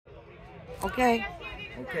Okay.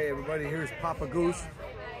 Okay, everybody, here's Papa Goose,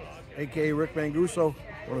 aka Rick Manguso.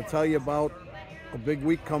 I want to tell you about a big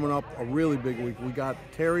week coming up, a really big week. We got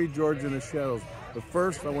Terrie George and the Shadows. But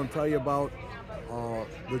first, I want to tell you about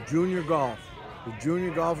the junior golf. The junior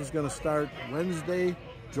golf is going to start Wednesday,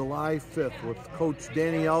 July 5th with Coach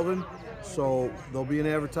Danny Elvin. So there'll be an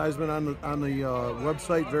advertisement on the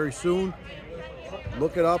website very soon.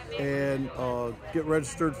 Look it up and get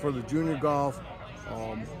registered for the junior golf,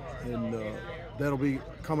 and that'll be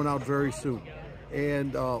coming out very soon.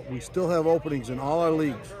 And we still have openings in all our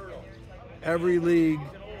leagues. Every league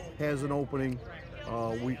has an opening.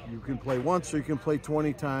 You can play once or you can play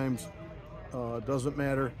 20 times. Doesn't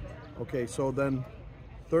matter. Okay, so then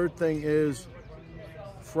third thing is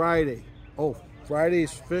Friday. Oh,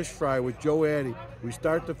 Friday's fish fry with Joe Addy. We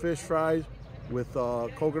start the fish fries with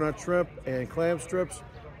coconut shrimp and clam strips,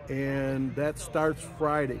 and that starts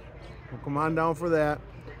Friday. So come on down for that.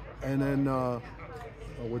 And then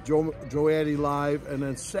with Joe Addy live. And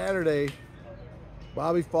then Saturday,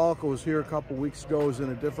 Bobby Falco was here a couple weeks ago. He's in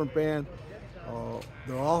a different band.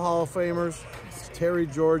 They're all Hall of Famers. It's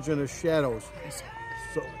Terrie George and the Shadows.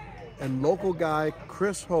 So, and local guy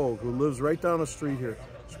Chris Hogue, who lives right down the street here.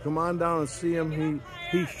 So come on down and see him.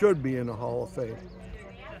 He should be in the Hall of Fame.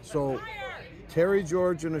 So Terrie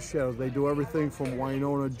George and the Shadows, they do everything from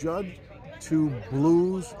Wynona Judd to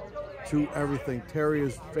blues to everything. Terrie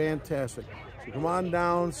is fantastic. So come on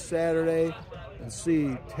down Saturday and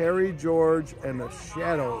see Terrie George and the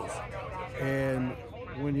Shadows. And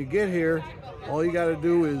when you get here, all you got to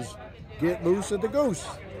do is get loose at the Goose.